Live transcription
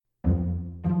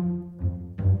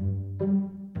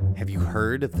Have you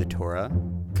heard of the Torah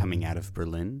coming out of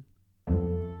Berlin?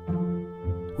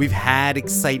 We've had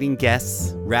exciting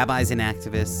guests, rabbis and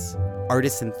activists,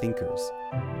 artists and thinkers,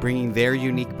 bringing their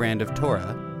unique brand of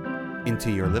Torah into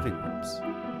your living rooms.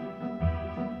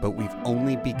 But we've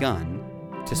only begun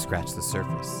to scratch the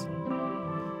surface.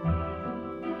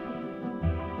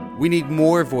 We need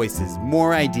more voices,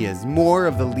 more ideas, more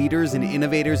of the leaders and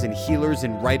innovators and healers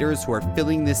and writers who are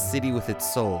filling this city with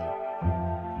its soul.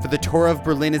 For the Torah of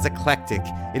Berlin is eclectic,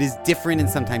 it is different and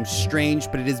sometimes strange,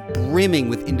 but it is brimming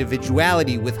with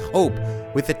individuality, with hope,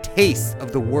 with a taste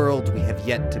of the world we have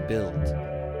yet to build.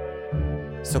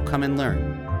 So come and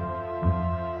learn.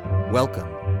 Welcome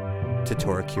to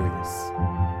Torah Curious.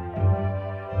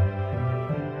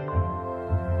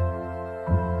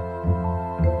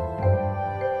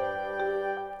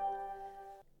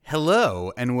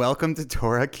 Hello, and welcome to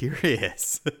Torah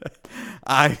Curious.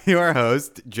 I'm your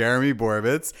host, Jeremy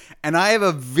Borovitz, and I have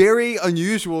a very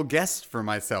unusual guest for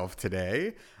myself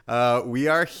today. We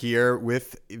are here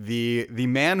with the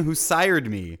man who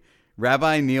sired me,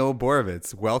 Rabbi Neil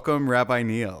Borovitz. Welcome, Rabbi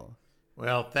Neil.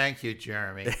 Well, thank you,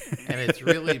 Jeremy. And it's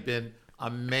really been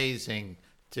amazing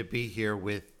to be here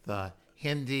with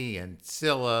Hindi and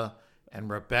Scylla and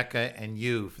Rebecca and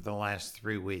you for the last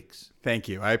 3 weeks. Thank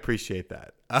you. I appreciate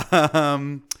that.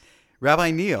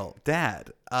 Rabbi Neil,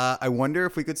 Dad, I wonder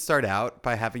if we could start out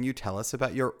by having you tell us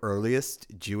about your earliest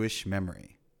Jewish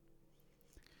memory.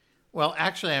 Well,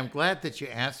 actually, I'm glad that you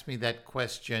asked me that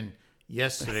question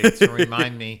yesterday to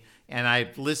remind me, and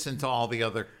I've listened to all the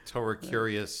other Torah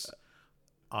Curious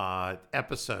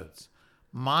episodes.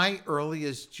 My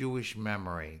earliest Jewish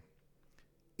memory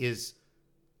is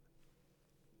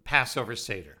Passover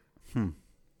Seder.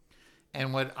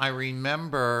 And what I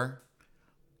remember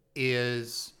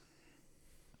is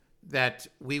that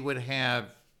we would have,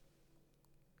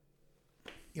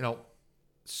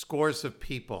 scores of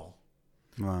people.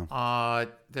 Wow.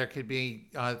 There could be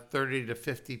 30 to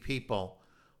 50 people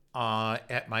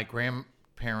at my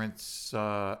grandparents'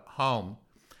 home.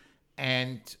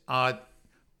 And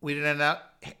we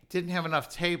didn't have enough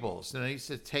tables. And I used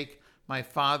to take, my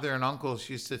father and uncles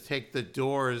used to take the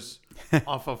doors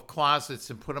off of closets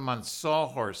and put them on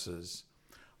sawhorses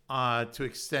to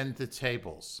extend the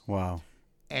tables. Wow.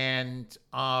 And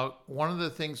one of the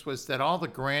things was that all the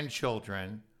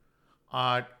grandchildren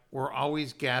were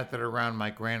always gathered around my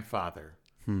grandfather,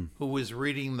 who was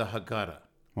reading the Haggadah.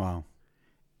 Wow.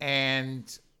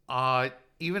 And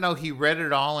even though he read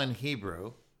it all in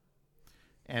Hebrew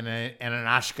and an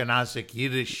Ashkenazic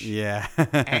Yiddish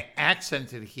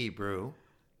accented Hebrew,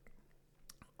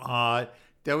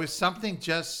 there was something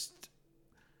just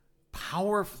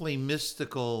powerfully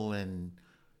mystical and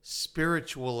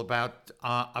spiritual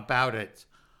about it,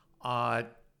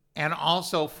 and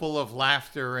also full of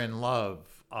laughter and love.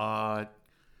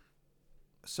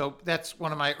 So that's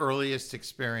one of my earliest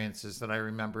experiences that I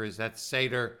remember is that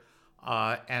Seder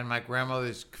and my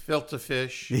grandmother's gefilte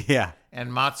fish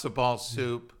and matzo ball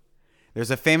soup.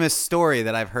 There's a famous story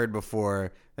that I've heard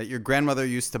before that your grandmother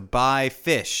used to buy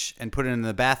fish and put it in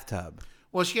the bathtub.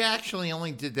 Well, she actually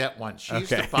only did that once. She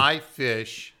used to buy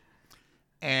fish,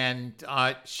 and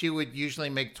she would usually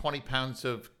make 20 pounds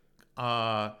of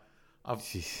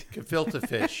gefilte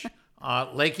fish,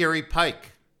 Lake Erie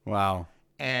pike. Wow.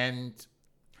 And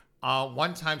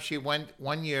one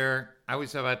year, I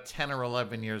was about 10 or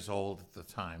 11 years old at the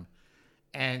time,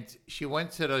 and she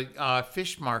went to the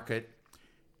fish market,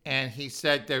 and he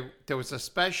said there was a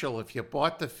special. If you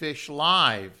bought the fish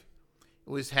live, it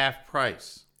was half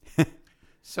price.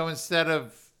 So instead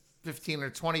of 15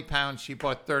 or 20 pounds, she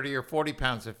bought 30 or 40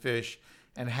 pounds of fish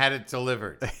and had it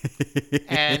delivered.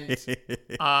 And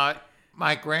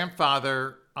my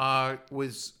grandfather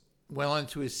was well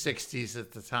into his 60s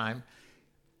at the time.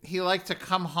 He liked to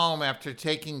come home after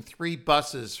taking 3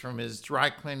 buses from his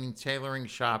dry cleaning tailoring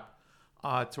shop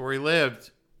to where he lived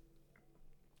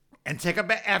and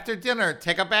after dinner,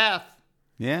 take a bath.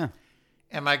 Yeah.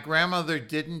 And my grandmother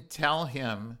didn't tell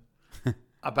him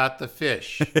about the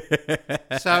fish.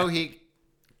 So he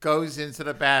goes into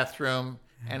the bathroom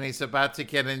and he's about to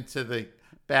get into the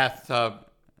bathtub.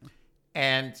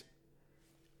 And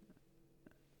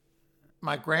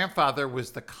my grandfather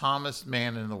was the calmest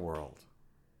man in the world.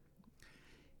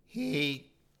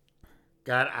 He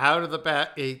got out of the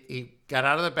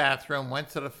bathroom, went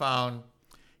to the phone,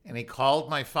 and he called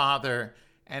my father,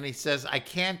 and he says,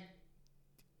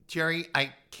 Jerry,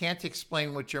 I can't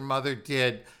explain what your mother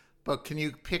did, but can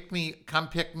you come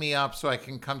pick me up so I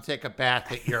can come take a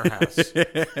bath at your house?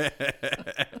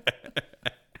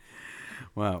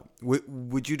 Wow.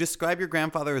 Would you describe your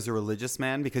grandfather as a religious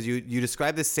man? Because you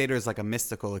describe this Seder as like a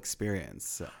mystical experience.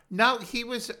 So. No, he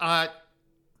was. Well,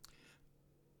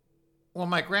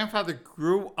 my grandfather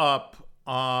grew up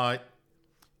in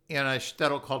a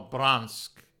shtetl called Bransk,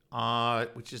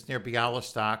 which is near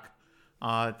Bialystok.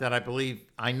 That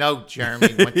I know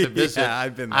Jeremy went to visit. Yeah,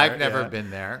 I've been there. I've never been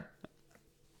there.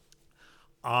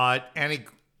 And he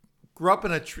grew up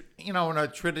in a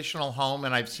traditional home,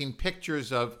 and I've seen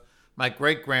pictures of my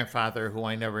great grandfather, who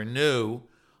I never knew,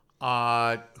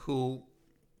 who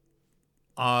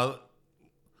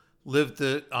lived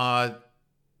the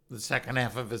second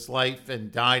half of his life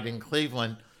and died in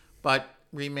Cleveland, but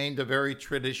remained a very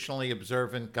traditionally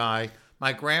observant guy.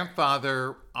 My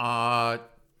grandfather,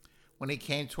 when he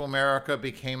came to America,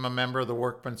 became a member of the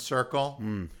Workman's Circle.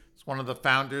 He's one of the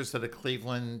founders of the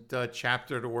Cleveland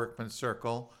chapter of the Workman's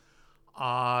Circle.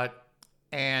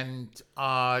 And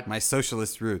my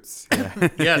socialist roots.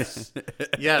 Yeah.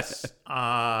 yes.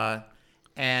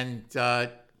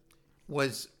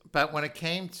 But when it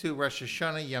came to Rosh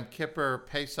Hashanah, Yom Kippur,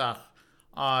 Pesach,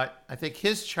 I think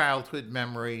his childhood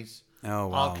memories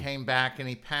all came back, and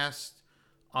he passed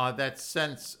that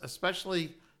sense,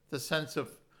 especially the sense of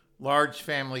large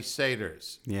family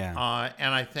seders. Yeah.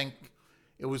 And I think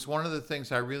it was one of the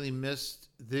things I really missed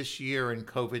this year in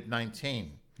COVID-19.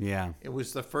 Yeah. It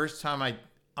was the first time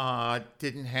I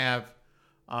didn't have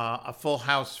a full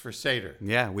house for Seder.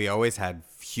 Yeah, we always had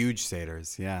huge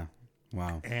Seders. Yeah.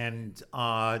 Wow. And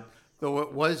though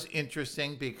it was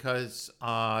interesting because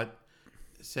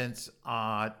since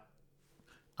I'm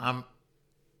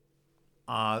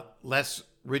less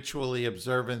ritually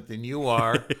observant than you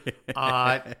are,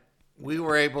 we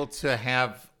were able to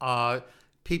have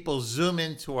people Zoom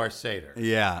into our Seder.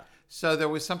 Yeah. So there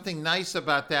was something nice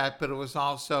about that, but it was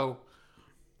also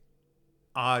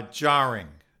jarring,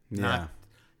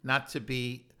 not to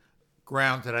be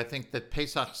grounded. I think that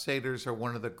Pesach Seders are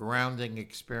one of the grounding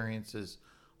experiences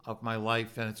of my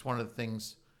life, and it's one of the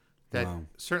things that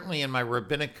certainly in my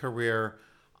rabbinic career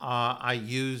I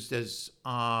used as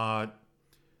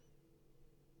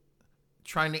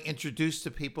trying to introduce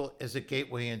to people as a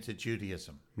gateway into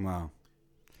Judaism. Wow.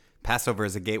 Passover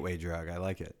is a gateway drug. I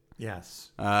like it.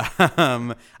 Yes.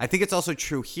 I think it's also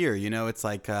true here. You know, it's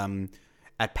like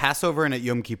at Passover and at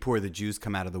Yom Kippur, the Jews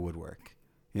come out of the woodwork.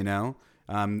 You know,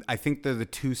 I think they're the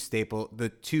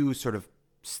two sort of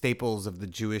staples of the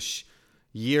Jewish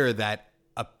year that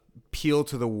appeal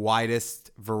to the widest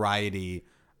variety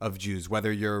of Jews,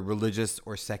 whether you're religious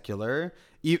or secular.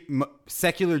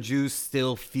 Secular Jews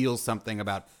still feel something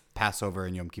about Passover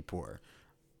and Yom Kippur.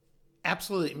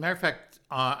 Absolutely. Matter of fact,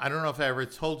 I don't know if I ever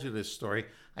told you this story.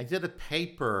 I did a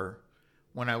paper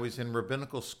when I was in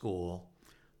rabbinical school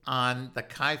on the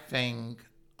Kaifeng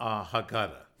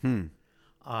Haggadah.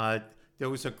 There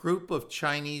was a group of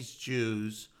Chinese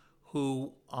Jews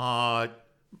who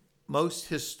most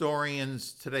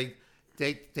historians today,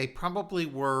 they probably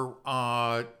were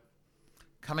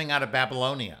coming out of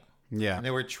Babylonia. Yeah. And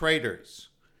they were traders.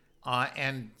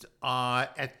 And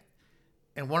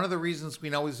one of the reasons we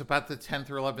know is about the 10th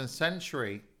or 11th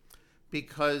century,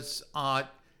 because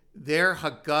their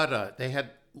Haggadah, they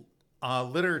had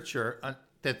literature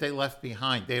that they left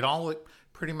behind. They'd all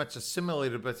pretty much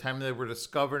assimilated by the time they were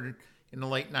discovered in the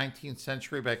late 19th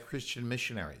century by Christian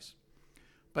missionaries.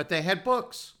 But they had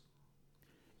books.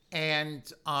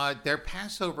 And their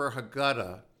Passover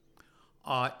Haggadah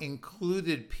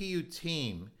included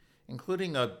piyutim,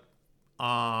 including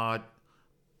an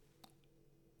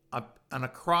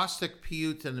acrostic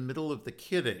piyut in the middle of the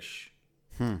Kiddush,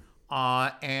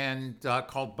 and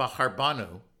called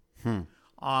Bacharbanu, and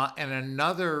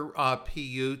another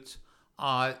piyut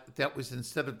that was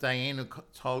instead of Dayenu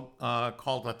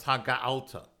called Ataga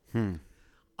Alta.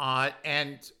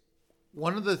 And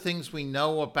one of the things we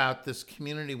know about this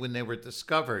community when they were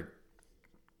discovered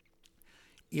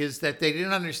is that they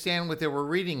didn't understand what they were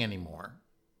reading anymore.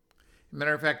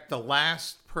 Matter of fact, the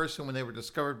last person, when they were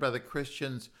discovered by the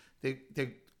Christians, they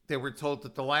were told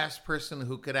that the last person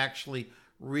who could actually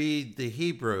read the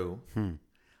Hebrew,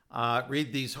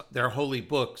 read their holy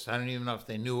books. I don't even know if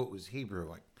they knew it was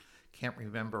Hebrew. I can't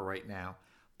remember right now.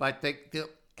 But they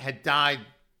had died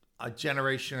a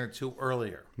generation or two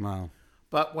earlier. Wow.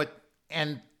 But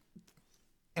and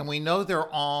we know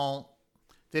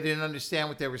they didn't understand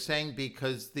what they were saying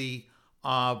because the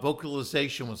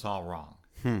vocalization was all wrong.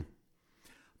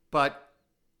 But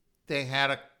they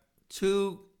had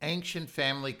two ancient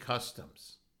family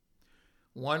customs.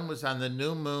 One was on the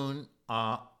new moon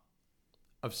of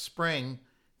spring,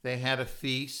 they had a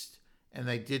feast and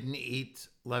they didn't eat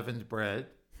leavened bread.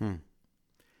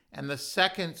 And the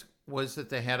second was that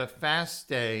they had a fast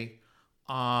day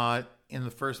in the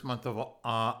first month of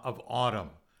autumn,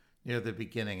 near the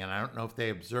beginning. And I don't know if they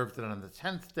observed it on the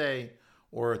 10th day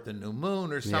or at the new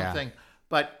moon or something.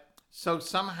 But so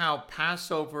somehow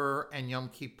Passover and Yom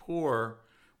Kippur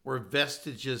were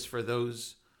vestiges for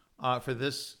those for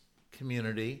this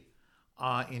community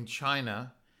in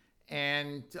China.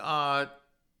 And I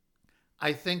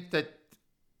think that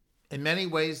in many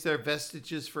ways, they're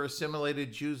vestiges for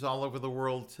assimilated Jews all over the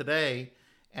world today.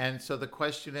 And so the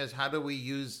question is, how do we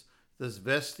use this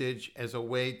vestige as a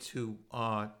way to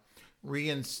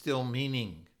reinstill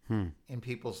meaning in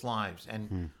people's lives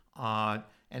and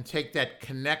take that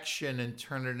connection and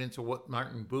turn it into what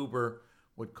Martin Buber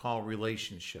would call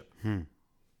relationship.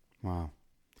 Wow.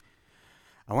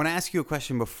 I want to ask you a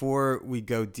question before we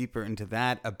go deeper into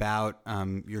that about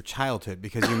your childhood,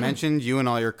 because you mentioned you and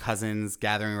all your cousins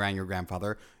gathering around your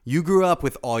grandfather. You grew up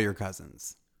with all your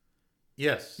cousins.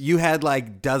 Yes. You had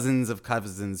like dozens of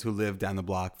cousins who lived down the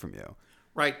block from you.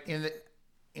 Right, in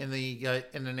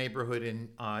the neighborhood in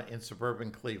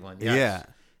suburban Cleveland. Yes. Yeah.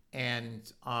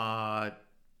 And I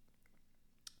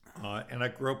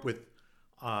grew up with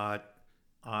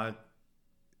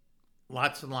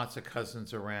lots and lots of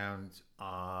cousins around.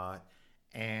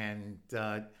 And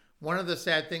one of the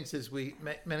sad things is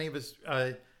many of us,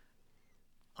 a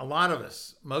lot of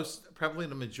us, probably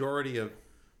the majority of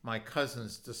my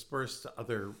cousins dispersed to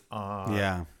other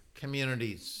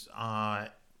communities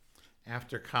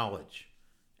after college.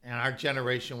 And our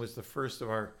generation was the first in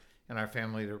our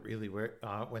family that really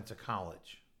went to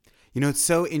college. You know, it's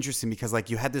so interesting because like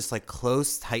you had this like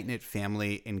close, tight-knit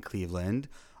family in Cleveland.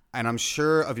 And I'm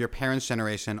sure of your parents'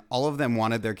 generation, all of them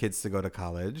wanted their kids to go to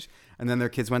college, and then their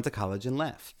kids went to college and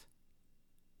left.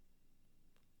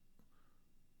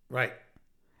 Right.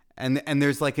 And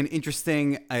there's like an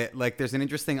interesting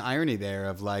irony there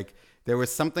of like there was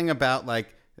something about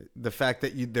like the fact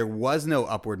that there was no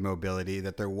upward mobility,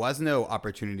 that there was no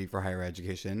opportunity for higher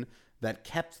education, that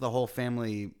kept the whole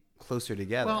family closer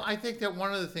together. Well, I think that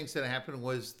one of the things that happened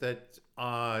was that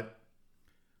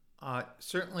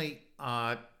certainly.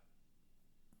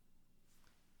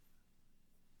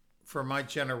 For my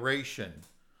generation,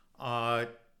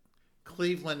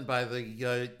 Cleveland by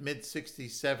the mid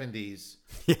 60s, 70s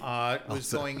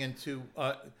was going into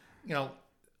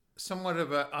somewhat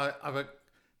of a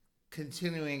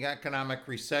continuing economic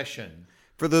recession.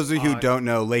 For those of you who don't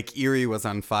know, Lake Erie was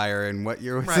on fire, and what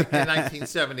year was right, that? in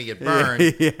 1970 it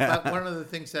burned. Yeah. But one of the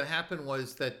things that happened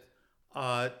was that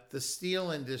the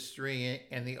steel industry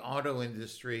and the auto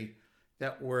industry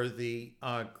that were the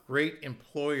great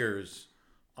employers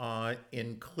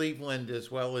in Cleveland as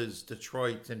well as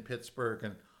Detroit and Pittsburgh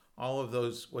and all of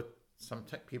those, what some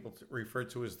people refer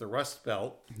to as the Rust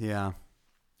Belt. Yeah.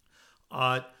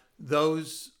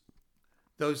 Those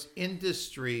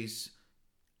industries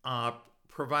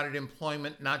provided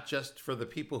employment not just for the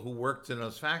people who worked in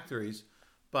those factories,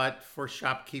 but for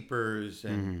shopkeepers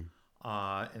and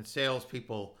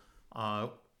salespeople,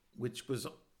 which was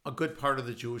a good part of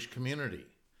the Jewish community.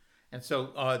 And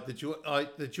so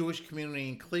the Jewish community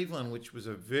in Cleveland, which was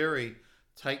a very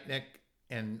tight-knit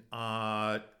and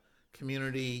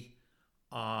community,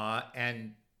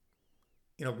 and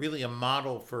really a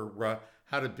model for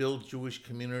how to build Jewish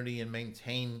community and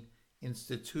maintain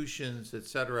institutions,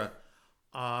 etc.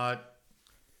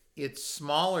 It's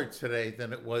smaller today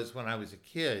than it was when I was a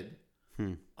kid,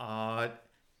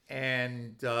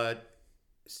 and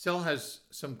still has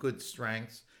some good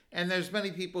strengths. And there's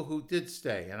many people who did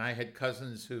stay, and I had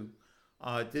cousins who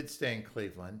did stay in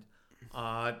Cleveland,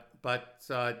 but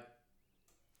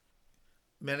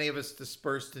many of us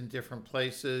dispersed in different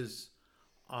places,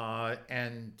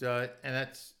 and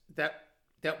that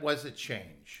was a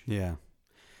change. Yeah.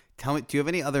 Tell me, do you have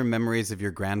any other memories of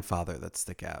your grandfather that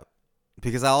stick out?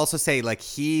 Because I'll also say, like,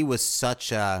 he was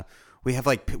such a. We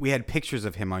had pictures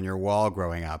of him on your wall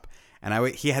growing up. And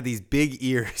he had these big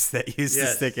ears that used to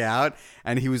stick out.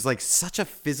 And he was like such a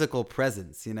physical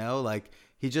presence, like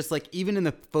he just like, even in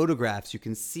the photographs, you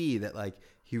can see that like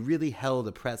he really held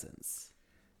a presence.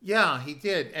 Yeah, he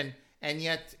did. And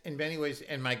yet in many ways,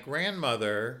 and my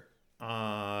grandmother,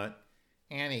 Annie,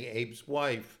 Abe's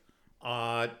wife,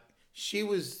 she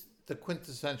was the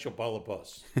quintessential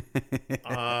balabus.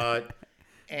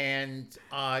 And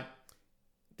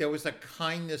there was a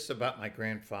kindness about my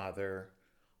grandfather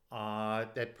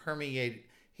that permeated.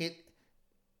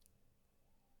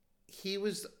 He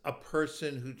was a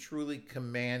person who truly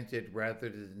commanded rather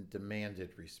than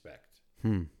demanded respect.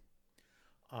 And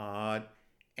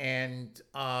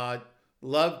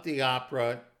loved the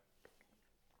opera.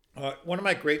 One of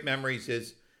my great memories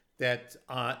is that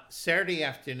Saturday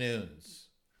afternoons,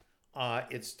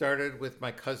 It started with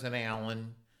my cousin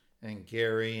Alan and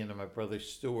Gary and my brother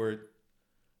Stuart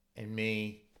and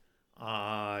me.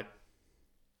 And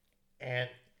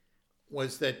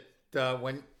was that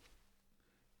when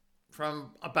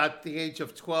from about the age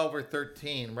of 12 or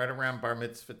 13, right around bar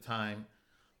mitzvah time,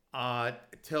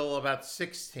 till about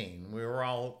 16, we were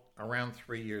all around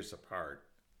 3 years apart.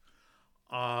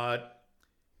 That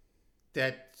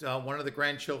one of the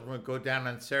grandchildren would go down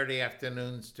on Saturday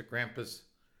afternoons to Grandpa's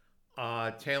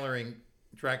tailoring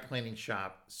dry cleaning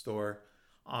store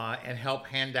and help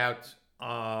hand out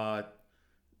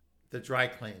the dry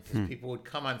cleaning, because people would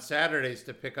come on Saturdays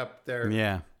to pick up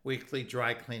their weekly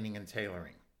dry cleaning and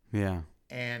tailoring. Yeah.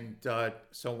 And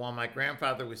so while my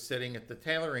grandfather was sitting at the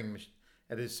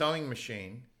at his sewing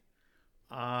machine,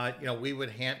 we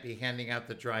would be handing out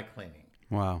the dry cleaning.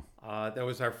 Wow. That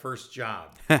was our first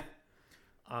job.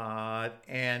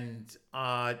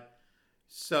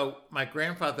 So my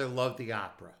grandfather loved the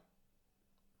opera.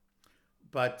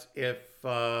 But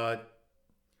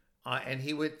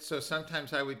so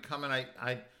sometimes I would come and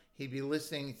he'd be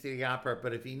listening to the opera,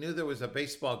 but if he knew there was a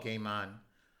baseball game on,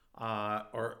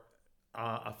 or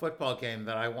a football game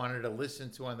that I wanted to listen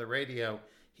to on the radio,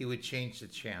 he would change the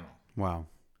channel. Wow.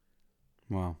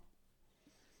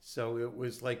 So it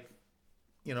was like,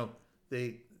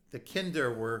 the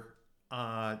kinder were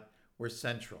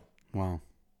central. Wow.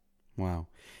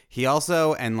 He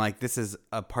also, and like this is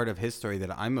a part of his story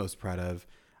that I'm most proud of.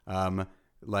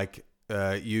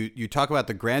 You talk about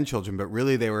the grandchildren, but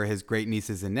really they were his great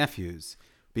nieces and nephews,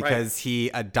 because he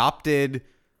adopted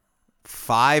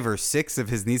 5 or 6 of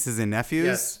his nieces and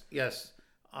nephews. Yes.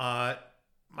 My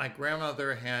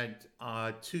grandmother had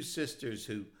 2 sisters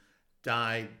who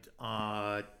died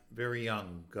very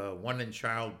young. One in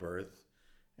childbirth,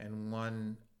 and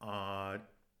one I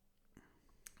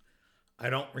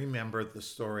don't remember the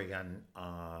story on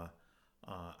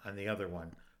the other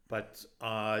one, but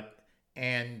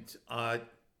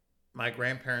my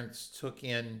grandparents took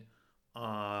in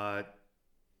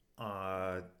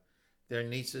their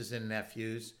nieces and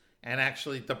nephews, and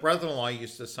actually the brother-in-law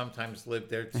used to sometimes live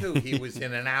there too. He was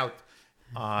in and out.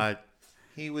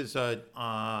 He was in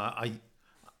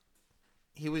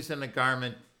the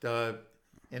garment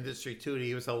industry too.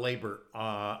 He was a labor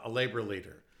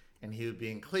leader, and he would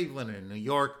be in Cleveland and New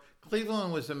York.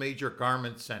 Cleveland was a major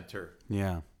garment center.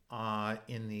 Yeah.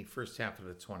 In the first half of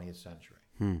the 20th century.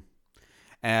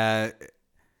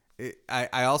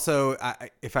 I also,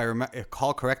 if I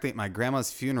recall correctly, at my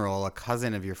grandma's funeral, a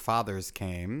cousin of your father's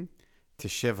came to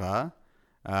Shiva,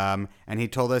 and he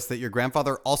told us that your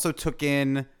grandfather also took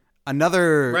in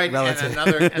another relative,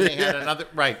 and they had another,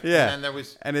 right? Yeah, and there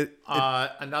was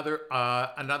another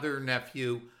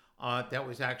nephew that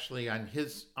was actually on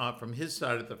his from his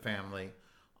side of the family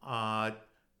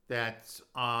that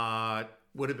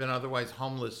would have been otherwise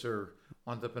homeless or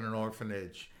wound up in an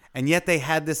orphanage. And yet they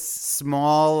had this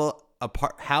small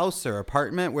house or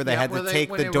apartment where they had to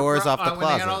take the doors off the closets.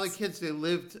 When they had all the kids,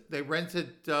 they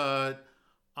rented a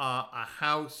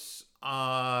house,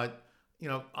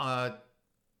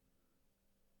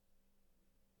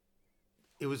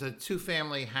 it was a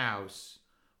 2-family house,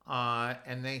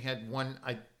 and they had one,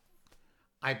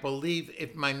 I believe,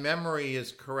 if my memory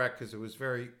is correct, because it was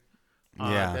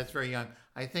that's very young.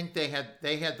 I think they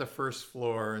had the first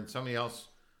floor, and somebody else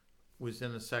was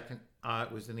in the second.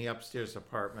 Was in the upstairs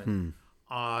apartment.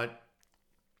 My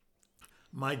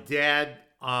dad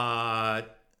and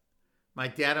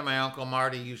my Uncle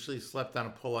Marty usually slept on a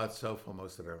pull-out sofa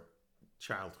most of their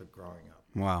childhood growing up.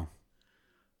 Wow.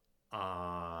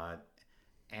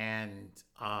 And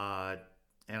I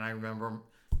remember,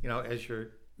 as you're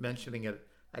mentioning it,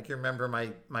 I can remember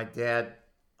my dad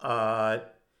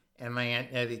and my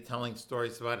Aunt Nettie telling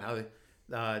stories about how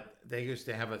they used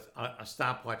to have a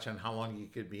stopwatch on how long you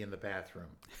could be in the bathroom.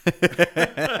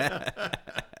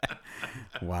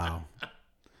 Wow.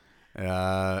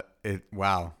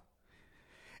 Wow.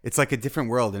 It's like a different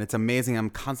world, and it's amazing. I'm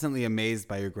constantly amazed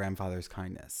by your grandfather's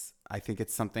kindness. I think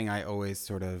it's something I always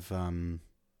sort of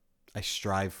I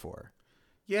strive for.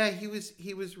 Yeah, he was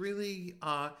really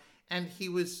and he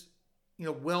was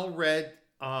well read.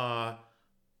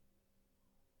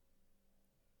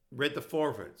 Read the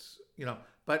forwards,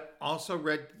 but also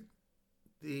read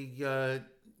the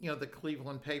the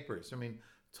Cleveland papers. I mean,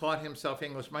 taught himself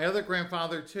English. My other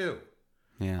grandfather too.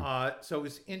 Yeah. So it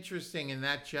was interesting in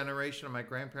that generation, of my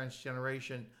grandparents'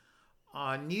 generation.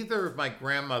 Neither of my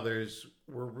grandmothers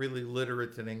were really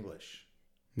literate in English.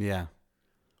 Yeah.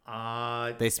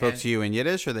 They spoke to you in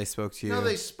Yiddish, or they spoke to you? No,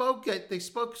 they spoke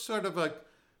sort of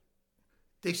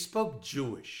they spoke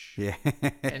Jewish. Yeah.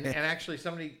 And actually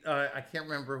somebody, I can't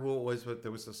remember who it was, but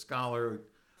there was a scholar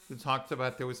who talked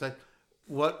about, there was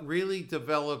what really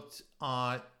developed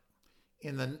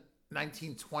in the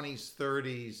 1920s,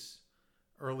 30s,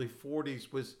 early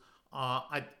 40s was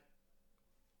a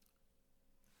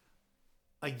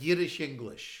Yiddish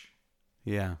English.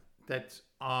 Yeah. That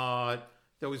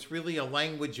there was really a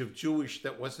language of Jewish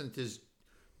that wasn't as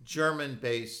German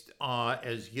based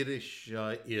as Yiddish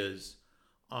is,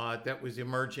 that was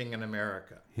emerging in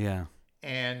America. Yeah.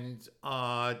 And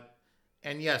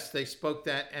yes, they spoke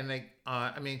that, and they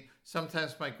I mean,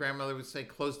 sometimes my grandmother would say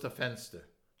close the fenster.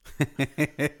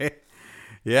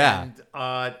 Yeah. And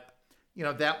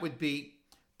that would be,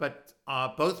 but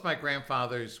both my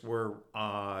grandfathers were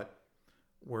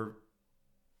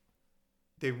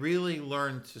they really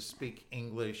learned to speak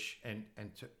English and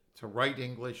to write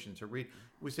English and to read.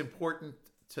 It was important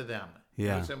to them.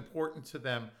 Yeah. It was important to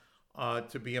them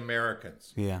to be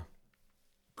Americans. Yeah.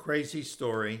 Crazy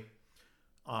story.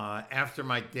 After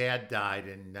my dad died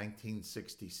in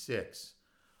 1966,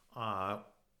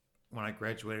 when I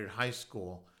graduated high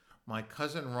school, my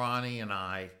cousin Ronnie and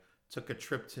I took a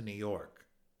trip to New York.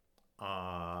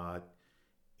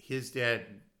 His dad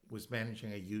was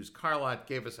managing a used car lot,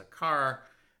 gave us a car,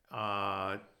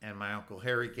 and my Uncle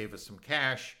Harry gave us some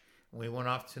cash. And we went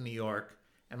off to New York.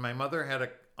 And my mother had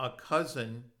a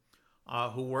cousin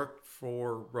who worked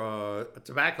for a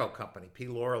tobacco company, P.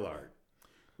 Lorillard,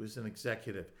 who was an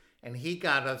executive. And he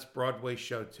got us Broadway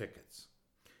show tickets.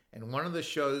 And one of the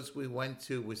shows we went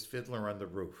to was Fiddler on the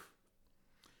Roof.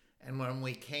 And when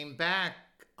we came back,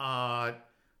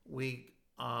 we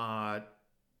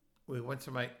went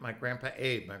to my grandpa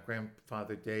Abe. My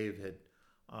grandfather Dave had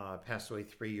passed away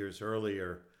 3 years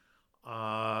earlier.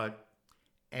 And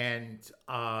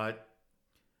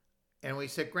we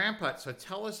said, Grandpa, so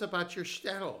tell us about your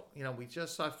shtetl. We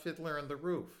just saw Fiddler on the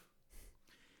Roof.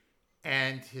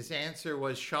 And his answer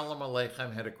was, Shalom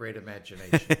Aleichem had a great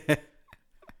imagination.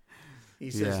 He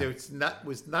says it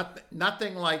was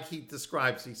nothing like he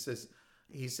describes. He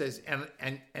says, and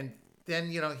then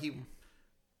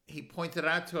he pointed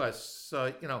out to us,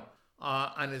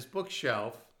 on his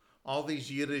bookshelf, all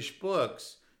these Yiddish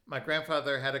books. My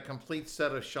grandfather had a complete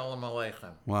set of Shalom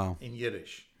Aleichem. Wow. In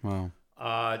Yiddish. Wow.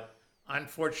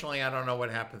 Unfortunately, I don't know what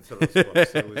happened to those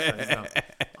books. It was,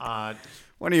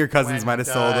 one of your cousins might have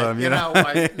sold them.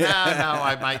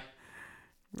 I might.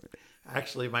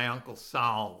 Actually, my Uncle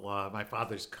Sal, my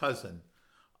father's cousin,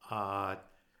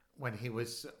 when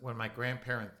my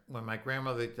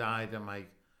grandmother died and my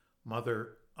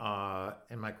mother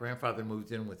and my grandfather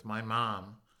moved in with my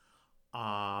mom,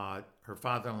 her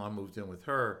father-in-law moved in with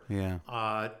her. Yeah.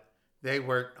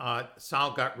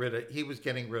 Sal he was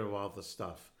getting rid of all the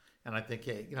stuff. And I think,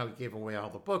 he gave away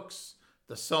all the books,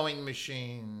 the sewing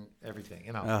machine,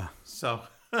 everything, So,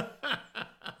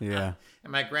 yeah.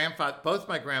 And both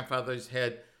my grandfathers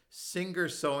had Singer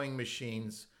sewing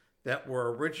machines that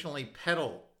were originally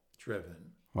pedal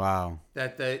driven. Wow.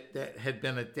 That had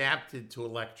been adapted to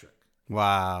electric.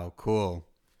 Wow. Cool.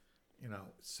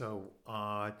 So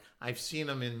I've seen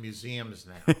them in museums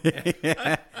now.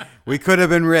 We could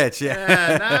have been rich.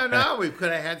 Yeah. No, we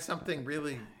could have had something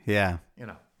really. Yeah.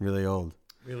 Really old.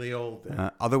 Really old.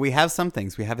 Although we have some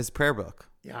things. We have his prayer book.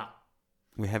 Yeah.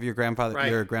 We have your grandfather's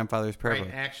prayer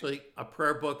book. Actually, a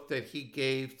prayer book that he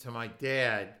gave to my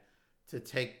dad to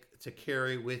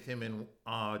carry with him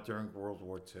during World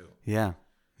War II. Yeah.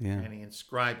 Yeah. And he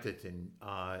inscribed it in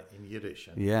Yiddish.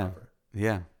 On the cover.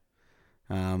 Yeah.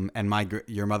 And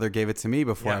your mother gave it to me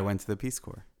before I went to the Peace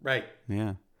Corps. Right.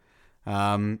 Yeah.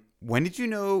 When did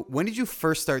you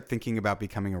first start thinking about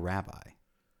becoming a rabbi?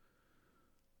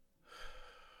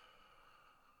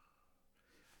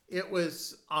 It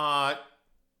was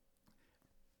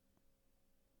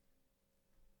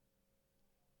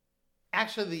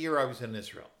actually the year I was in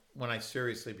Israel when I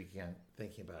seriously began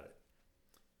thinking about it.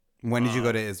 When did you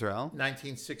go to Israel?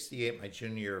 1968, my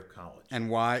junior year of college. And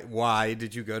why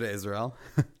did you go to Israel?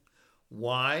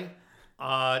 Why?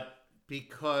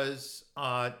 Because...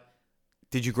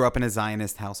 did you grow up in a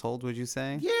Zionist household, would you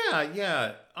say?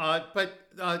 Yeah. But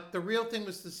the real thing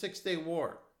was the 6 Day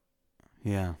War.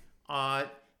 Yeah.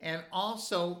 And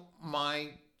also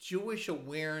my Jewish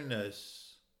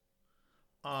awareness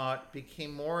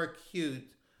became more acute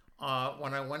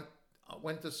when I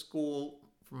went to school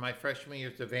from my freshman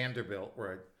year to Vanderbilt,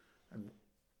 where I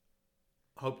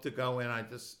hoped to go in. I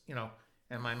just,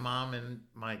 and my mom and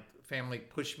my family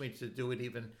pushed me to do it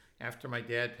even after my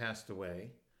dad passed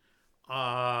away.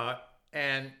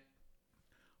 And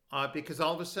because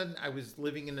all of a sudden I was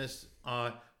living in this,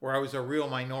 where I was a real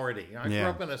minority. I grew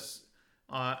up in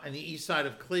on the east side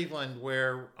of Cleveland,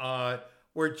 where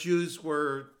Jews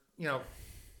were,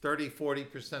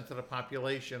 30-40% of the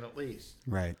population at least,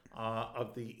 Right.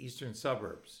 of the eastern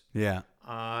suburbs. Yeah.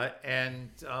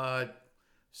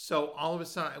 So all of a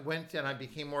sudden I went and I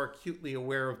became more acutely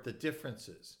aware of the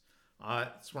differences.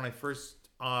 It's when I first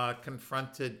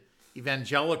confronted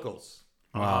evangelicals.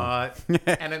 Wow.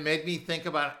 And it made me think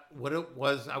about what it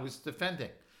was I was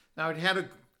defending. Now I'd had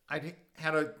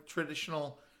a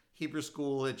traditional Hebrew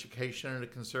school education in a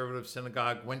conservative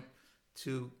synagogue,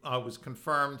 was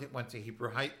confirmed, went to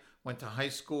high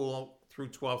school through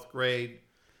 12th grade,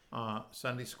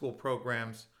 Sunday school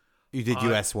programs. You did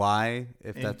USY,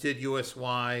 Did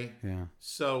USY. Yeah.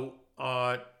 So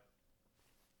I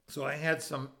had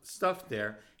some stuff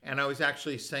there, and I was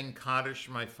actually saying Kaddish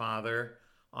for my father.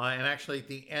 And actually, at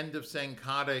the end of saying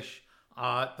Kaddish,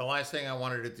 the last thing I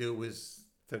wanted to do was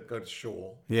to go to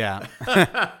shul. Yeah.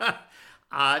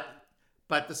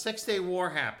 But the 6-Day War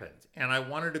happened, and I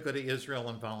wanted to go to Israel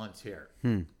and volunteer.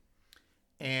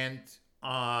 And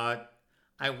I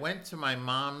went to my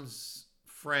mom's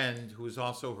friend, who was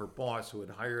also her boss, who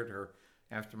had hired her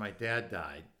after my dad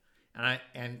died,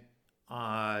 and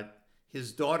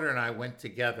his daughter and I went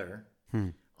together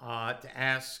to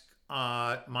ask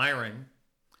Myron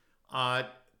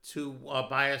to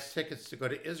buy us tickets to go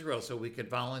to Israel so we could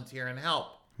volunteer and help.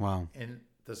 Wow. In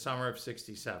the summer of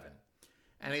 '67.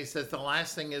 And he says the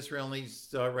last thing Israel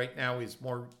needs right now is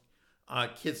more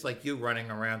kids like you running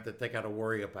around that they got to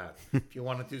worry about. If you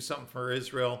want to do something for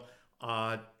Israel,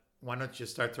 why don't you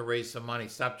start to raise some money?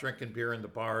 Stop drinking beer in the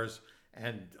bars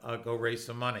and go raise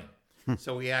some money.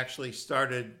 So we actually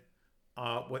started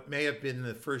what may have been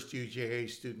the first UJA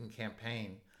student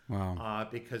campaign. Wow.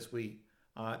 Because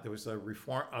there was a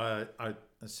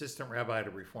assistant rabbi at a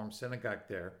Reform synagogue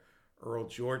there, Earl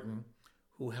Jordan,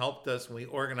 who helped us, and we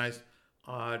organized.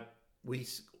 We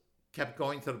kept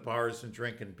going to the bars and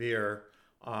drinking beer,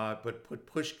 but put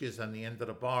pushkas on the end of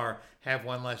the bar, have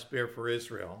one less beer for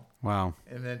Israel. Wow.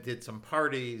 And then did some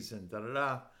parties and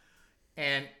da-da-da.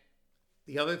 And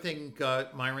the other thing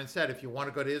Myron said, if you want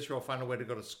to go to Israel, find a way to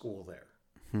go to school there.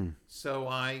 So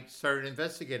I started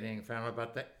investigating and found out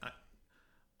about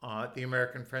the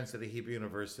American Friends of the Hebrew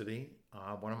University.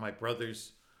 One of my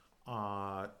brother's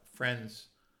friends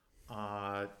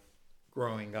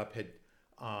growing up had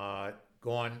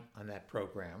gone on that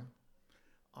program.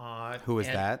 Who was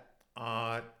that?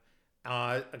 A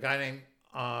guy named,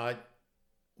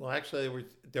 actually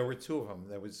there were two of them.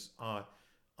 There was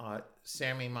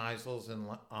Sammy Meisels and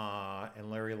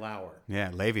Larry Lauer. Yeah,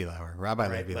 Levi Lauer, Rabbi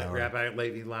Levi Lauer. Rabbi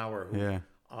Levi Lauer, who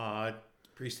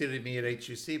preceded me at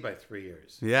HUC by 3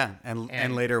 years. Yeah,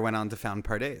 and later went on to found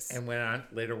Pardes. And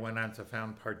later went on to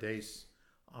found Pardes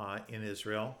in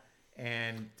Israel.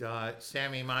 And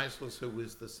Sammy Meisels, who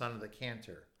was the son of the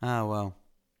cantor. Oh, wow.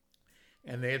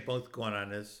 And they had both gone on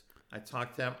this. I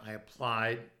talked to them. I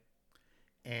applied,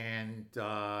 and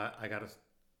I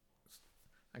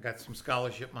got some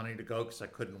scholarship money to go because I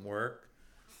couldn't work.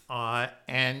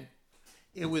 And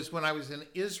it was when I was in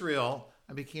Israel,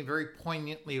 I became very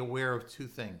poignantly aware of two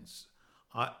things.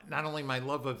 Not only my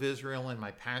love of Israel and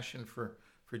my passion for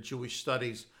Jewish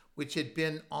studies, which had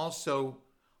been also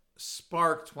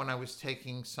sparked when I was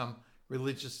taking some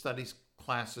religious studies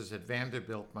classes at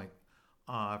Vanderbilt, my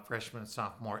freshman and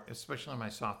sophomore, especially my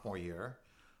sophomore year.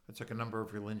 I took a number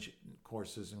of religion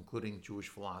courses, including Jewish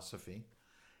philosophy.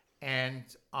 And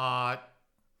I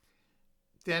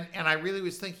really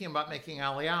was thinking about making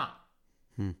Aliyah.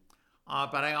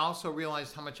 But I also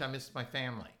realized how much I missed my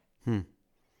family.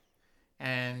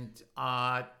 And,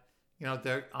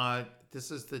 this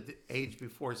is the age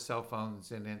before cell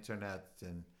phones and internet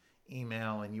and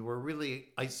email, and you were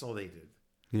really isolated.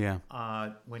 Yeah.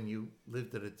 When you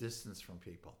lived at a distance from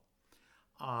people.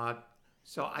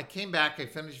 So I came back, I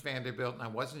finished Vanderbilt, and I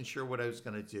wasn't sure what I was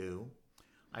going to do.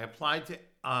 I applied to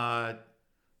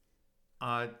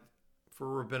for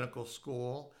rabbinical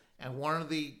school, and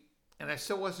I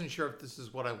still wasn't sure if this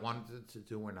is what I wanted to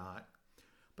do or not.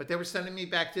 But they were sending me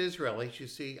back to Israel.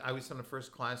 HUC, I was in the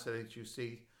first class at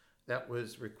HUC that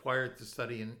was required to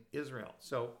study in Israel.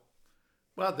 So,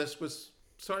 this was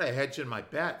sort of hedging my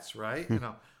bets, right?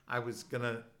 I was going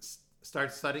to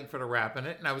start studying for the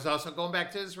rabbinate, and I was also going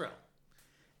back to Israel.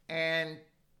 And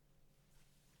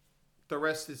the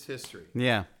rest is history.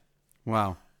 Yeah.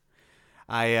 Wow.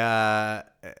 There's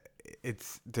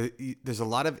a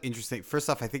lot of interesting. First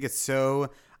off, I think it's so.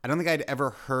 I don't think I'd ever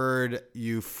heard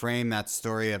you frame that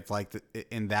story of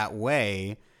in that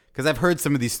way, because I've heard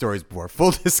some of these stories before.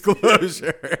 Full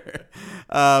disclosure,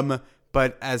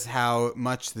 but as how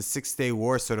much the 6-Day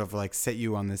War sort of set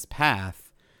you on this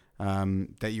path,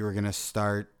 that you were going to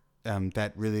start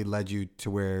that really led you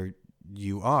to where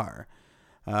you are.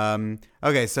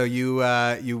 Okay, so you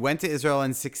went to Israel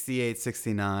in 68,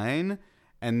 69,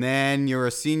 and then you're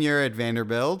a senior at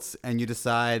Vanderbilt, and you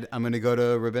decide, I'm going to go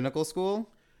to rabbinical school?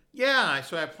 Yeah,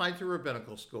 so I applied to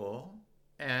rabbinical school,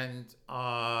 and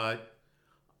I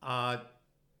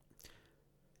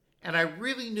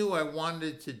really knew I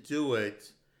wanted to do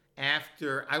it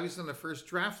after I was in the first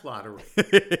draft lottery. For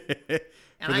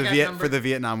the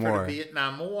Vietnam War. For the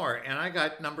Vietnam War. And I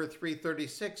got number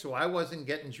 336, so I wasn't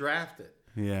getting drafted.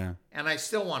 Yeah. And I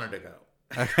still wanted to go.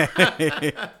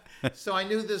 Okay. So I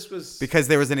knew this was... Because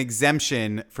there was an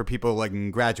exemption for people like in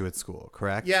graduate school,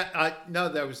 correct? Yeah, no,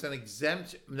 there was an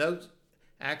exemption. No,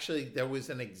 actually, there was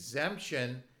an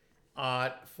exemption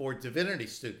for divinity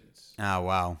students. Oh,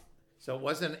 wow. So it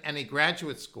wasn't any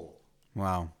graduate school.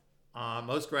 Wow.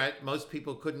 Most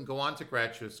people couldn't go on to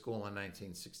graduate school in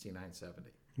 1969-70.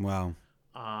 Wow.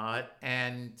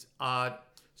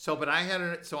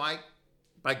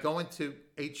 By going to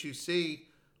HUC,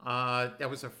 that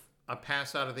was a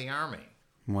pass out of the Army.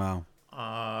 Wow.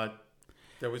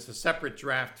 There was a separate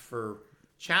draft for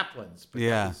chaplains, but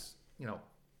yeah.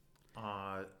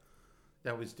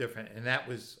 that was different, and that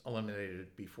was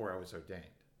eliminated before I was ordained.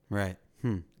 Right.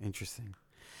 Interesting.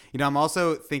 I'm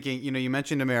also thinking, you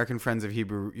mentioned American Friends of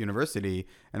Hebrew University.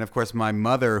 And of course, my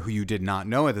mother, who you did not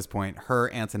know at this point, her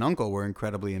aunt and uncle were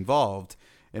incredibly involved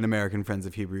in American Friends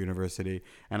of Hebrew University.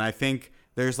 And I think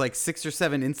there's like 6 or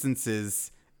 7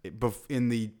 instances in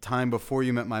the time before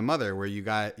you met my mother where you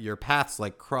got your paths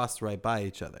like crossed right by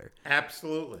each other.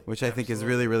 Absolutely. Which I think is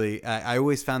really, really, I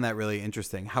always found that really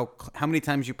interesting. How many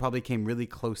times you probably came really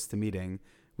close to meeting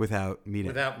without meeting?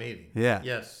 Without meeting. Yeah.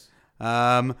 Yes.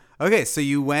 Okay, so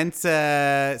you went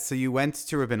to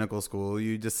rabbinical school.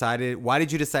 Why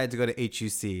did you decide to go to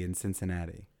HUC in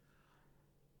Cincinnati?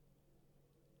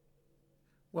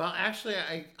 Well, actually,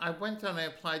 I went and I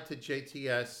applied to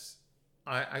JTS,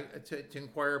 to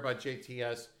inquire about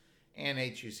JTS and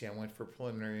HUC. I went for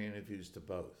preliminary interviews to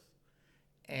both.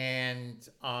 And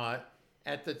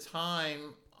at the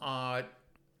time,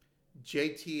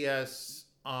 JTS...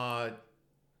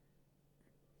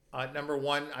 number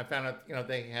one, I found out,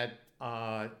 they had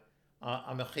a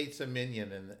Mechitza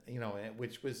Minyan, and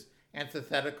which was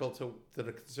antithetical to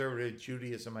the conservative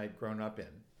Judaism I'd grown up in.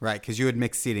 Right, because you had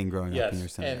mixed seating growing up in your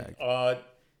synagogue.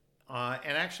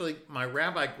 And actually, my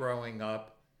rabbi growing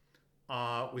up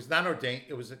was not ordained.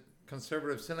 It was a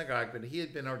conservative synagogue, but he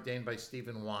had been ordained by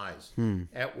Stephen Wise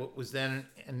at what was then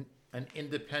an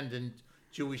independent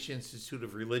Jewish Institute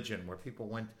of Religion, where people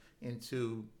went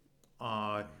into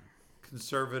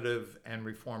conservative and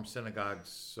reform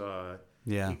synagogues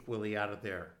equally out of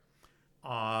there.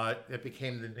 It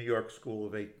became the New York School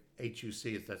of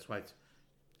HUC. That's why it's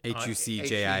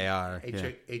HUCJIR.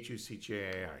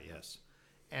 HUCJIR, yes.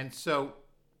 And so,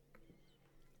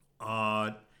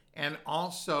 and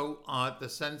also the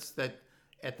sense that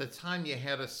at the time you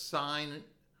had to sign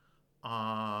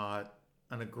an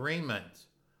agreement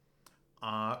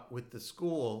with the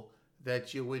school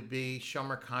that you would be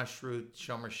Shomer Kashrut,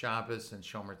 Shomer Shabbos, and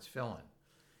Shomer Tefillin.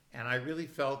 And I really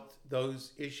felt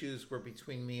those issues were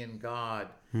between me and God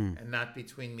and not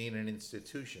between me and an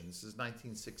institution. This is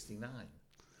 1969.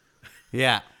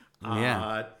 Yeah.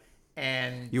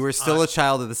 And you were still a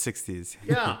child of the 60s.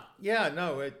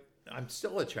 I'm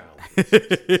still a child.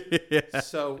 Yeah.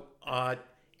 So,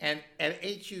 and at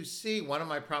HUC, one of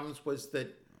my problems was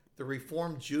that the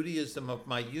Reform Judaism of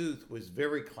my youth was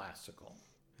very classical.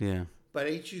 Yeah. But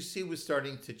HUC was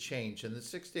starting to change, and the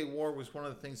 6-Day War was one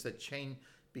of the things that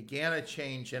began a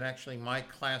change. And actually, my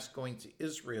class going to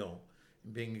Israel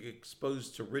and being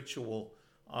exposed to ritual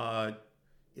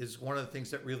is one of the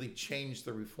things that really changed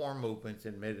the reform movement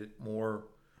and made it more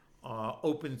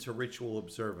open to ritual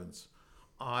observance.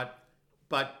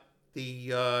 But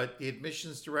the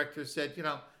admissions director said,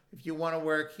 if you want to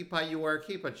wear a kippah, you wear a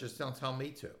kippah. Just don't tell me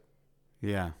to.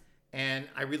 Yeah. And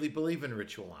I really believe in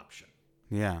ritual option.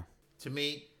 Yeah. To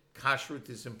me, kashrut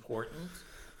is important,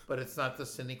 but it's not the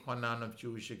sine qua non of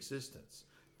Jewish existence.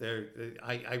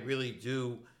 I really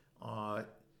do,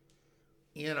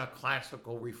 in a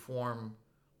classical reform,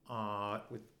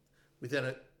 within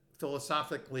a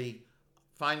philosophically,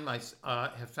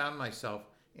 have found myself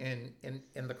in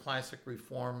the classic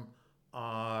reform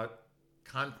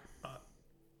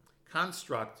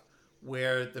construct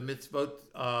where the mitzvot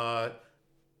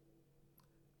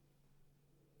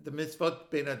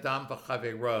ben adam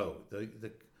v'chavero,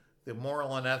 the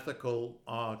moral and ethical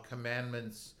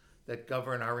commandments that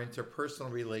govern our interpersonal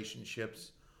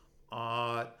relationships,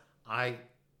 I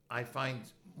find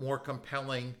more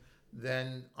compelling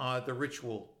than the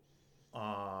ritual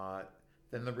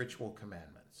than the ritual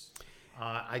commandments.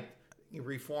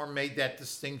 Reform made that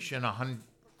distinction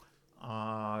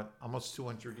almost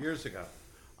 200 years ago.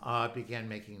 Began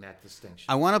making that distinction.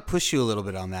 I want to push you a little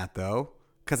bit on that, though,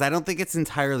 because I don't think it's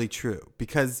entirely true.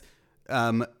 Because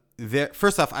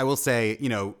first off, I will say,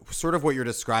 sort of what you're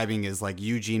describing is like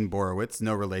Eugene Borowitz,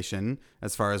 no relation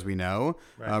as far as we know,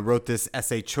 Right. wrote this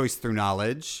essay, Choice Through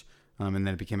Knowledge, and then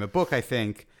it became a book, I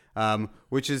think,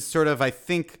 which is sort of, I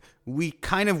think, we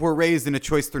kind of were raised in a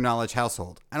choice through knowledge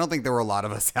household. I don't think there were a lot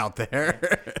of us out there,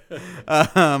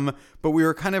 but we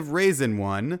were kind of raised in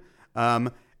one.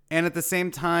 And at the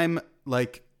same time,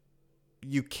 like,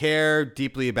 you care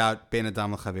deeply about Ben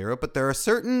Adam L'Chavero, but there are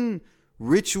certain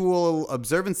ritual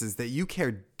observances that you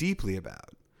care deeply about.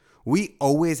 We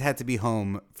always had to be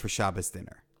home for Shabbos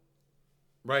dinner.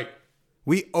 Right.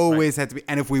 We always had to be.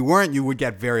 And if we weren't, you would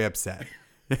get very upset.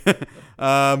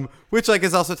 Which, like,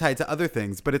 is also tied to other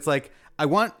things. But it's like, I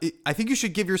think you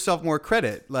should give yourself more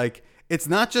credit. Like, it's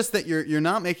not just that you're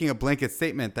not making a blanket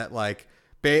statement that, like,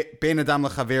 Ben Adam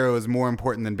L'Chavero is more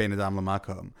important than Ben Adam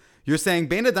L'Makom. You're saying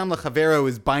Ben Adam L'Chavero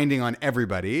is binding on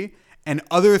everybody, and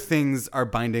other things are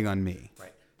binding on me.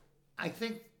 Right. I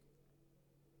think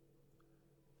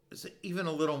there's even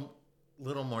a little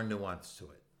more nuance to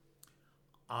it.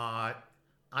 I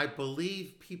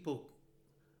believe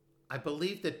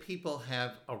that people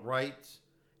have a right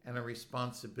and a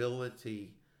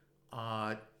responsibility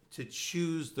to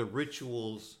choose the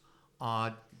rituals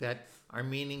that are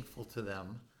meaningful to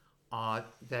them,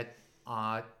 that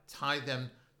tie them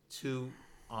to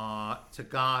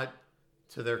God,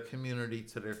 to their community,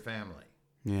 to their family.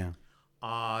 Yeah.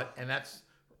 And that's,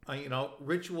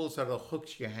 rituals are the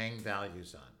hooks you hang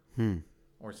values on.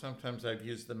 Or sometimes I've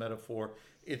used the metaphor,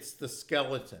 it's the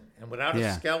skeleton. And without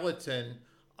a skeleton,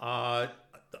 a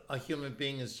human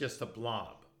being is just a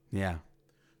blob. Yeah.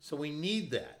 So we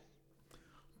need that.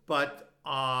 But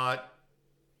I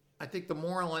think the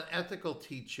moral and ethical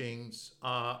teachings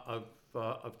of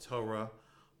Torah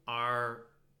are,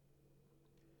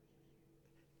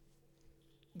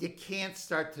 you can't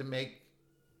start to make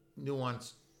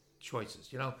nuanced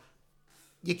choices.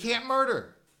 You can't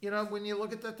murder. When you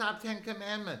look at the top 10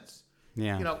 commandments,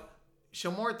 Yeah.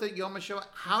 Shomor Yom HaShabbat,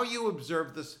 how you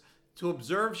observe this, to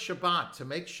observe Shabbat, to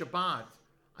make Shabbat,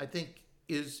 I think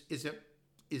is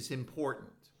important.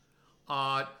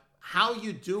 How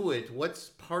you do it, what's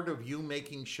part of you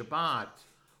making Shabbat,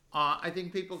 I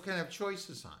think people can have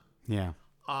choices on. Yeah.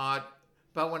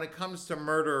 But when it comes to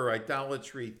murder,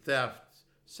 idolatry, theft,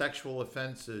 sexual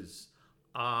offenses,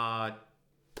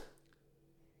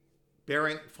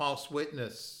 bearing false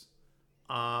witness,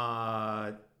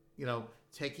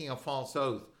 taking a false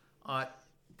oath,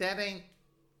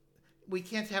 we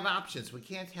can't have options. We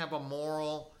can't have a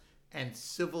moral and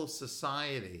civil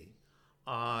society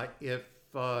if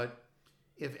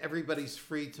everybody's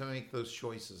free to make those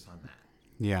choices on that.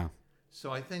 Yeah.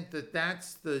 So I think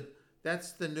that's the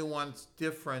nuanced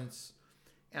difference,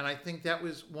 and I think that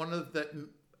was one of the,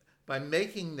 by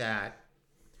making that,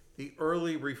 the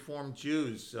early Reformed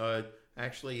Jews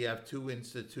actually have two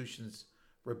institutions,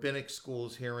 rabbinic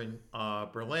schools here in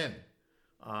Berlin,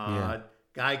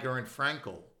 Geiger and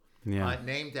Frankel,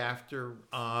 named after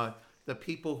the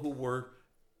people who were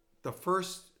the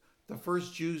first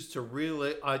Jews to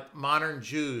really modern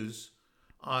Jews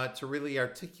to really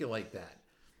articulate that,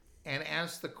 and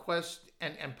ask the question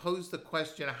and pose the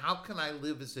question: how can I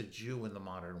live as a Jew in the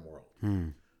modern world?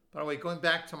 By the way, going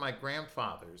back to my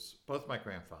grandfathers, both my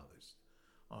grandfathers,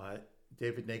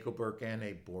 David Nagelberg and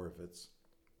Abe Borovitz,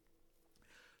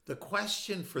 the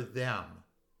question for them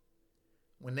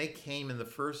when they came in the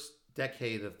first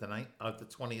decade of the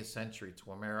 20th century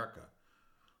to America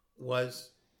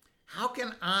was, how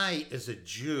can I, as a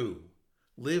Jew,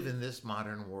 live in this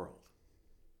modern world?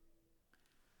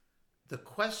 The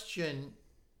question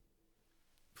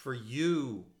for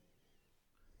you,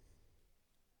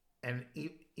 and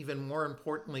even more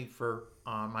importantly for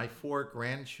my 4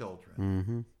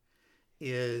 grandchildren,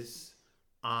 is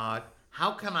how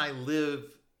can I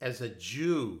live as a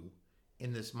Jew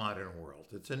in this modern world?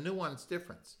 It's a nuanced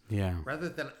difference. Yeah. Rather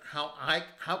than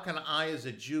how can I as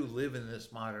a Jew live in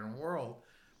this modern world,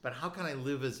 but how can I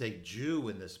live as a Jew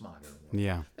in this modern world?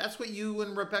 Yeah. That's what you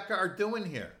and Rebecca are doing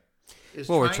here.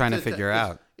 We're trying to figure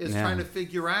out. Trying to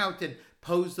figure out and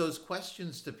pose those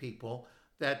questions to people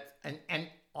that and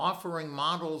offering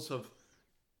models of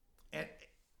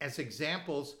as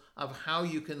examples of how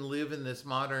you can live in this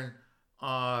modern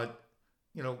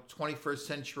 21st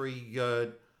century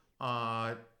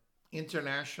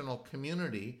international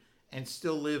community and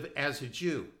still live as a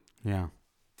Jew. Yeah.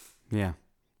 Yeah.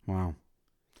 Wow.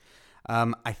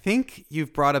 I think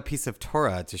you've brought a piece of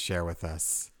Torah to share with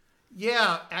us.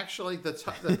 Yeah, actually,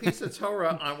 the piece of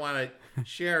Torah I want to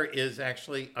share is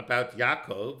actually about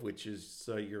Yaakov, which is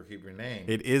your Hebrew name.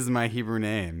 It is my Hebrew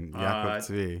name, Yaakov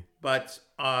Tzvi. But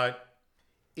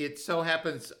it so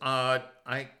happens I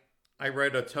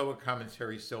read a Torah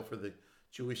commentary still for the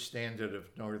Jewish Standard of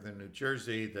Northern New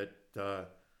Jersey that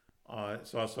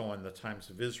it's also on the Times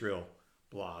of Israel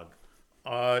blog.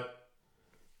 And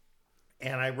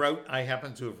I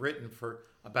happen to have written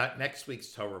about next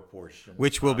week's Torah portion.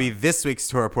 Which will be this week's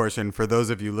Torah portion for those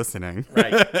of you listening.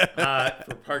 Right.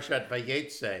 For Parshat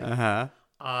Vayetze. Uh-huh.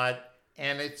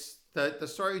 And it's the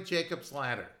story of Jacob's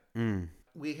ladder.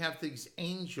 We have these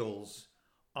angels,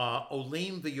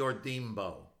 Olim v'yordim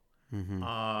bo.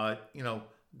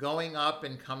 Going up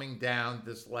and coming down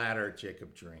this ladder,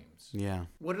 Jacob dreams. Yeah.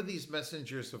 What are these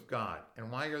messengers of God? And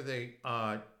why are they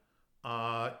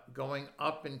going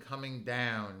up and coming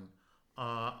down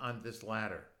on this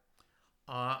ladder?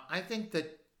 I think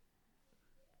that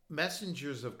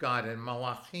messengers of God, and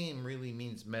malachim really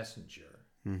means messenger.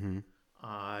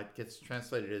 It gets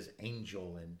translated as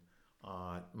angel in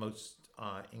most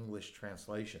English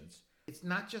translations. It's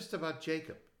not just about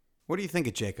Jacob. What do you think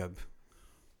of Jacob?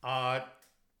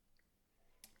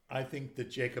 I think that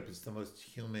Jacob is the most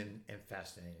human and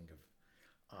fascinating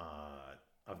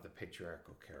of the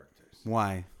patriarchal characters.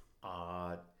 Why?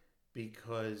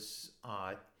 Because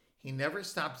he never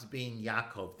stops being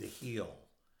Yaakov, the heel,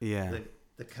 Yeah.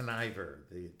 the conniver,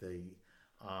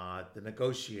 the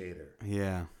negotiator.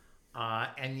 Yeah.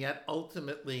 And yet,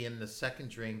 ultimately, in the second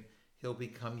dream, he'll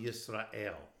become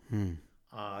Yisrael,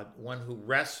 one who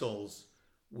wrestles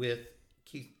with.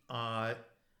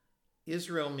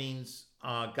 Israel means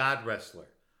God wrestler,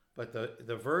 but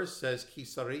the verse says, "Ki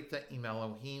sarita im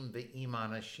Elohim ve'im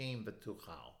anashim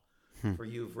v'tuchal," for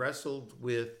you've wrestled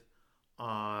with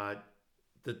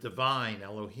the divine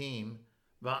Elohim,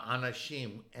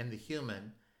 va'anashim, and the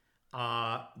human,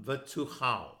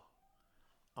 v'tuchal.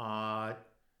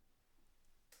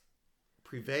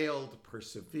 Prevailed,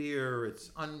 persevere.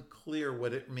 It's unclear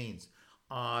what it means.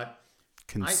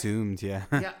 Consumed, yeah.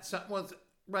 Yeah,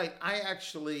 right. I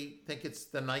actually think it's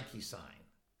the Nike sign.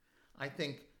 I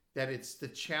think that it's the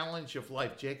challenge of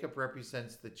life. Jacob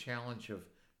represents the challenge of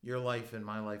your life and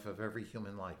my life, of every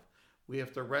human life. We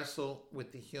have to wrestle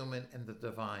with the human and the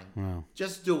divine. Wow.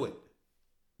 Just do it.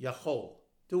 Yahol.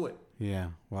 Do it.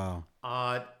 Yeah, wow.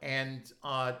 And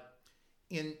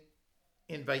in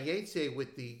Vayetze,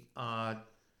 with the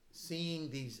seeing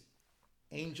these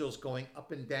angels going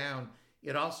up and down,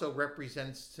 it also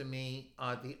represents to me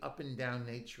the up and down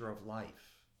nature of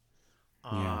life.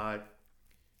 I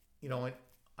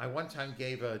one time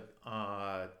gave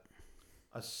a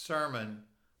sermon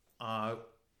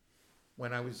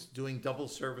when I was doing double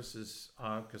services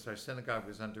because our synagogue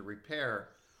was under repair.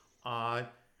 I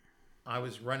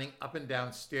was running up and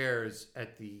down stairs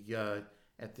at the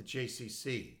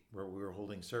JCC where we were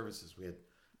holding services. We had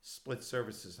split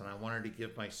services, and I wanted to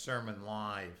give my sermon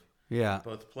live. Yeah.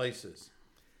 Both places.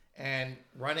 And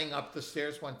running up the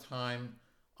stairs one time,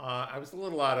 I was a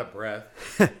little out of breath.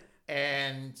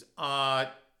 And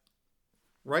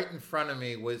right in front of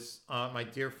me was my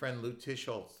dear friend Lou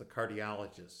Tischholz, the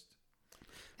cardiologist.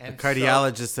 And the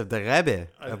cardiologist of the Rebbe,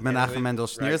 of Menachem Mendel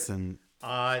Schneerson.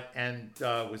 And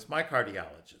was my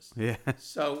cardiologist. Yeah.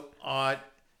 So,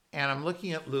 and I'm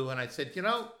looking at Lou, and I said,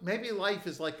 maybe life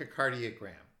is like a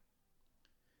cardiogram.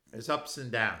 There's ups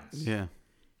and downs. Yeah.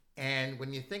 And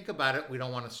when you think about it, we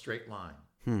don't want a straight line.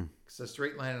 Because a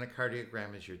straight line in a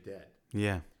cardiogram is you're dead.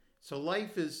 Yeah. So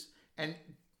life is, and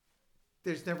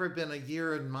there's never been a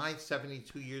year in my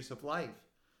 72 years of life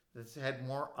that's had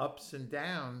more ups and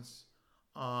downs,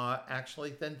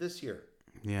 actually, than this year.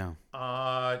 Yeah.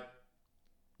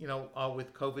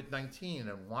 With COVID-19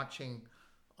 and watching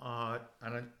on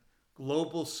a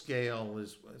global scale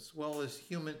as well as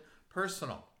human,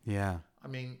 personal. Yeah. I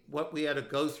mean, what we had to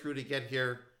go through to get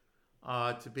here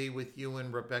to be with you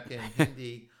and Rebecca and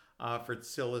Hindi for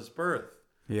Tzilla's birth.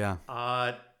 Yeah.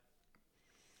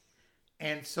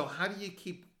 And so how do you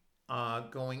keep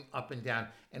going up and down?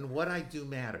 And what I do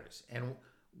matters. And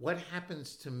what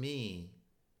happens to me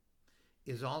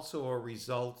is also a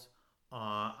result,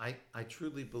 I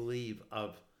truly believe,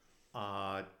 of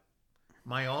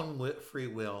my own free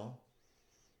will,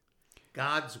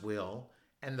 God's will,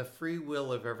 and the free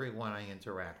will of everyone I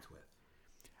interact with.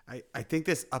 I think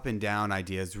this up and down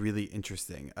idea is really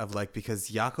interesting because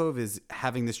Yaakov is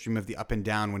having this dream of the up and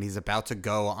down when he's about to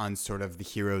go on sort of the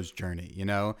hero's journey.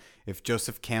 If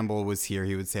Joseph Campbell was here,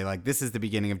 he would say this is the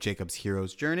beginning of Jacob's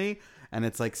hero's journey. And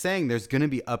it's like saying there's going to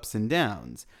be ups and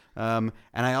downs. And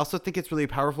I also think it's really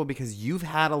powerful because you've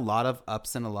had a lot of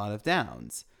ups and a lot of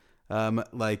downs. You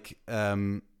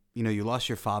lost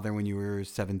your father when you were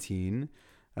 17.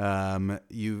 There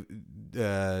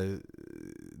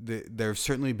have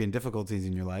certainly been difficulties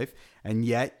in your life, and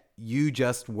yet you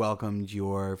just welcomed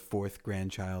your fourth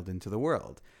grandchild into the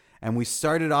world. And we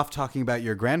started off talking about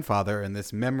your grandfather and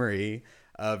this memory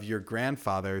of your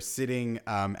grandfather sitting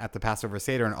at the Passover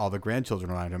Seder and all the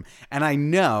grandchildren around him. And I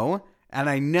know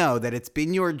that it's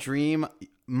been your dream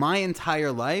my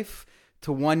entire life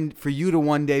for you to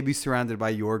one day be surrounded by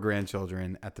your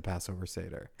grandchildren at the Passover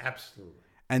Seder. Absolutely.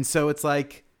 And so it's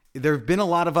like there have been a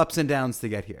lot of ups and downs to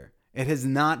get here. It has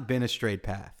not been a straight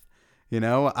path.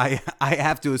 I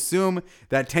have to assume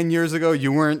that 10 years ago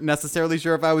you weren't necessarily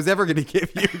sure if I was ever going to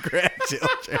give you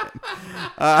grandchildren.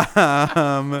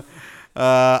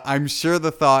 I'm sure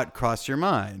the thought crossed your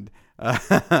mind.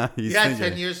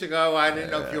 10 years ago, I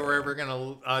didn't know if you were ever going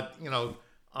to,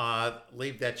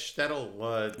 leave that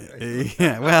shtetl.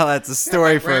 Yeah, well, that's a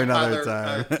story for another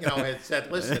time. Had said,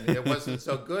 listen, it wasn't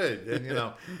so good.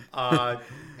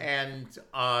 And,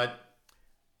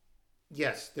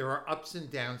 yes, there are ups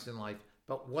and downs in life,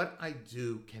 but what I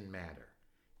do can matter.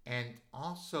 And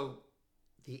also,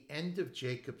 the end of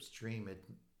Jacob's dream at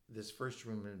this first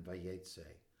room in Vayetze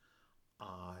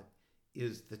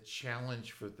is the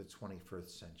challenge for the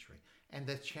 21st century and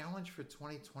the challenge for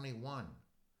 2021.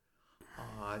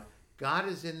 God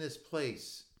is in this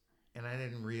place, and I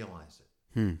didn't realize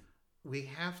it. We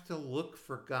have to look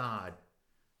for God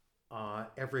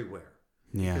everywhere.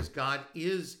 Yeah. Because God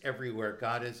is everywhere.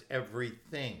 God is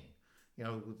everything.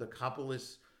 The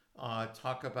Kabbalists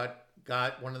talk about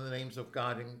God. One of the names of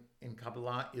God in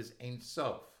Kabbalah is Ein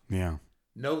Sof. Yeah.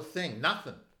 No thing,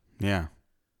 nothing. Yeah.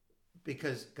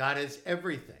 Because God is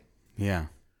everything. Yeah.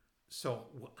 So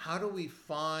how do we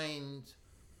find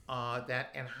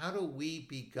that, and how do we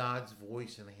be God's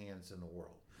voice and hands in the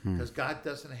world? Because God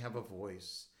doesn't have a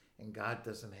voice, and God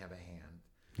doesn't have a hand.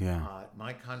 Yeah.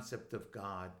 My concept of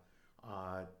God,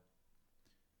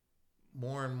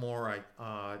 more and more,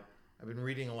 I've been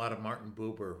reading a lot of Martin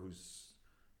Buber,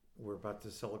 we're about to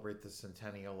celebrate the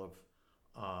centennial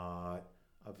of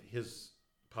his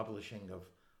publishing of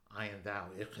I and Thou,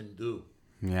 Ich and Du.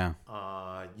 Yeah.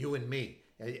 You and me.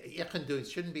 Ich and Du, it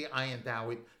shouldn't be I and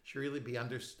Thou. It should really be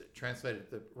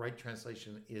translated. The right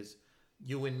translation is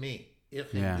you and me.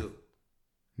 Ich and Du.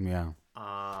 Yeah.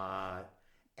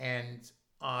 And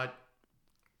I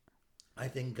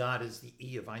think God is the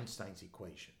E of Einstein's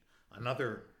equation.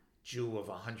 Another Jew of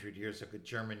 100 years ago, a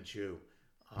German Jew.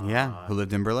 Who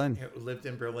lived in Berlin. Who lived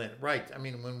in Berlin. Right. I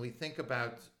mean, when we think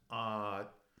about,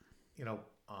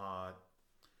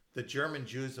 the German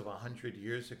Jews of 100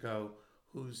 years ago,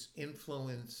 whose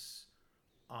influence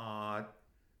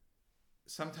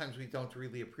sometimes we don't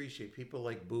really appreciate. People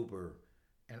like Buber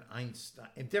and Einstein,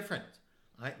 and different.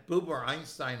 Buber,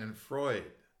 Einstein, and Freud.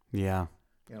 Yeah.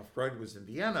 Freud was in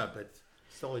Vienna, but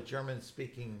still a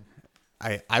German-speaking.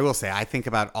 I will say, I think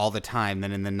about all the time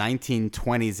that in the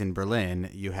 1920s in Berlin,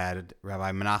 you had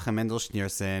Rabbi Menachem Mendel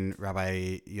Schneerson,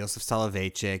 Rabbi Yosef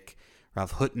Soloveitchik,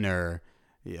 Rav Hutner,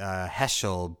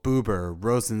 Heschel, Buber,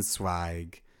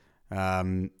 Rosenzweig,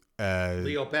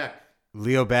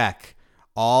 Leo Beck,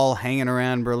 all hanging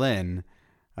around Berlin.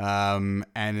 And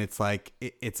it's like,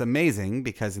 it's amazing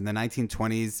because in the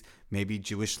 1920s, maybe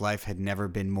Jewish life had never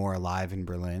been more alive in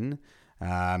Berlin.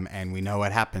 And we know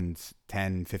what happened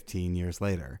 10, 15 years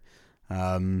later.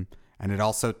 And it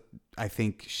also, I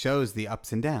think, shows the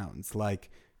ups and downs. Like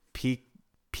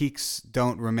peaks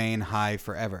don't remain high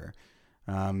forever.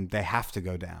 They have to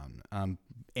go down,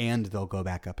 and they'll go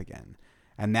back up again.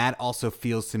 And that also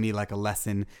feels to me like a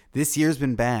lesson. This year's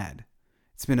been bad.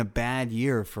 It's been a bad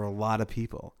year for a lot of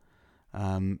people.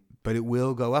 But it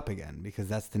will go up again because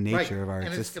that's the nature of our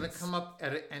existence. And it's going to come up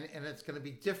and it's going to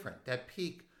be different. That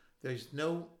peak, there's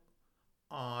no,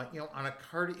 on a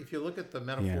if you look at the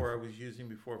metaphor I was using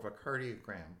before of a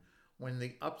cardiogram, when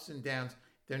the ups and downs,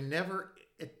 they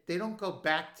don't go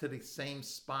back to the same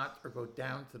spot or go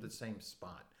down to the same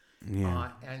spot. Yeah.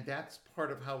 And that's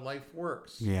part of how life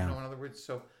works. Yeah. In other words,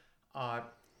 so,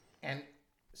 and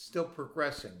still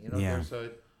progressing. Yeah.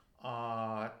 There's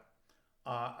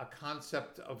a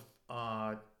concept of,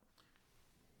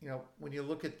 when you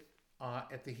look at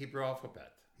the Hebrew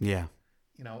alphabet. Yeah.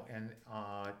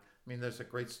 There's a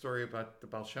great story about the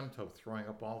Baal Shem Tov throwing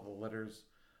up all the letters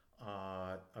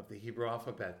of the Hebrew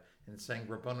alphabet and saying,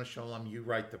 Rabbanu Shalom, you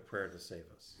write the prayer to save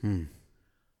us.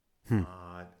 And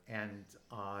how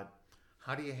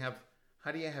do you have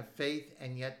faith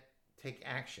and yet take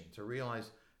action to realize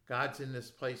God's in this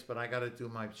place, but I got to do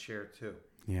my share too.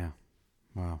 Yeah.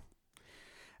 Wow.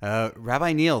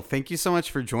 Rabbi Neil, thank you so much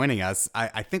for joining us.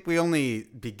 I think we only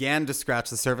began to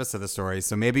scratch the surface of the story,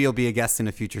 so maybe you'll be a guest in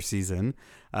a future season.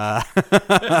 And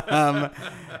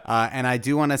I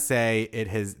do want to say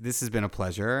this has been a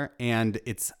pleasure, and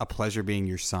it's a pleasure being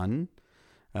your son.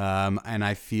 And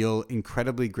I feel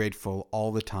incredibly grateful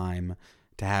all the time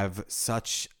to have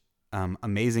such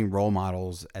amazing role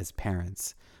models as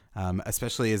parents,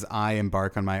 especially as I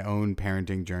embark on my own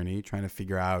parenting journey, trying to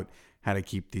figure out how to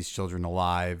keep these children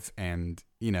alive and,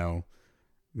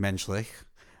 menschlich.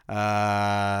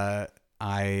 I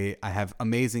have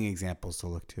amazing examples to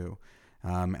look to.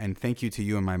 And thank you to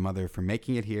you and my mother for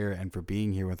making it here and for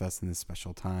being here with us in this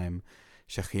special time.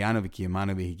 Shechianu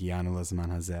v'kiyamanu v'higianu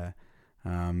lezman hazeh.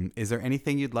 Is there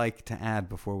anything you'd like to add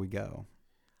before we go?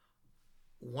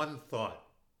 One thought.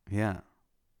 Yeah.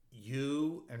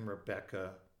 You and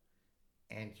Rebecca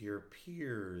and your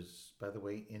peers, by the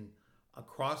way,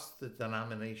 across the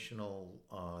denominational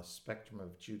spectrum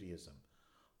of Judaism,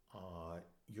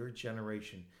 your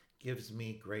generation gives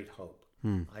me great hope.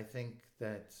 I think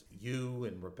that you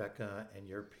and Rebecca and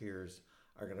your peers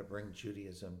are going to bring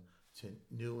Judaism to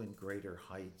new and greater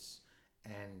heights,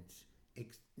 and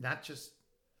not just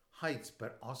heights,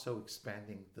 but also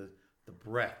expanding the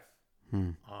breadth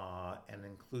and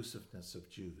inclusiveness of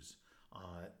Jews.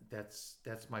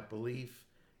 That's my belief.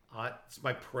 It's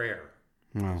my prayer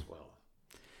as well.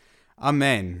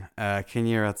 Amen. Ken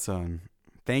Yeh Ratzon.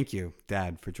 Thank you,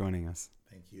 Dad, for joining us.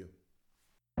 Thank you.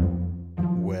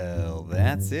 Well,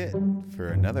 that's it for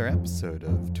another episode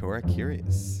of Torah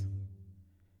Curious.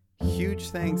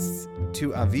 Huge thanks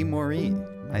to Avi Mori,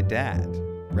 my dad,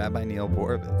 Rabbi Neil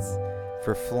Borovitz,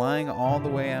 for flying all the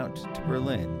way out to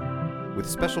Berlin with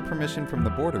special permission from the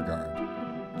border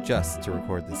guard just to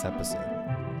record this episode.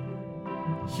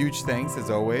 Huge thanks,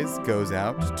 as always, goes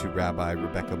out to Rabbi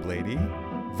Rebecca Blady,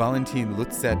 Valentin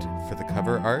Lutzet for the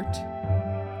cover art,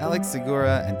 Alex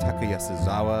Segura and Taka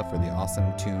Yasuzawa for the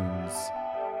awesome tunes,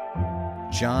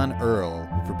 John Earl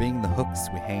for being the hooks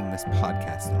we hang this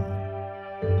podcast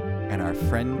on, and our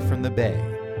friend from the Bay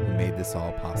who made this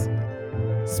all possible.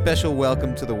 Special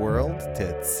welcome to the world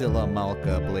to Tzila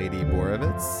Malka Blady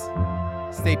Borovitz.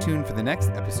 Stay tuned for the next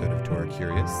episode of Torah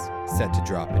Curious, set to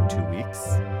drop in 2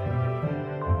 weeks.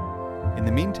 In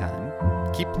the meantime,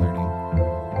 keep learning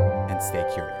and stay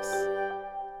curious.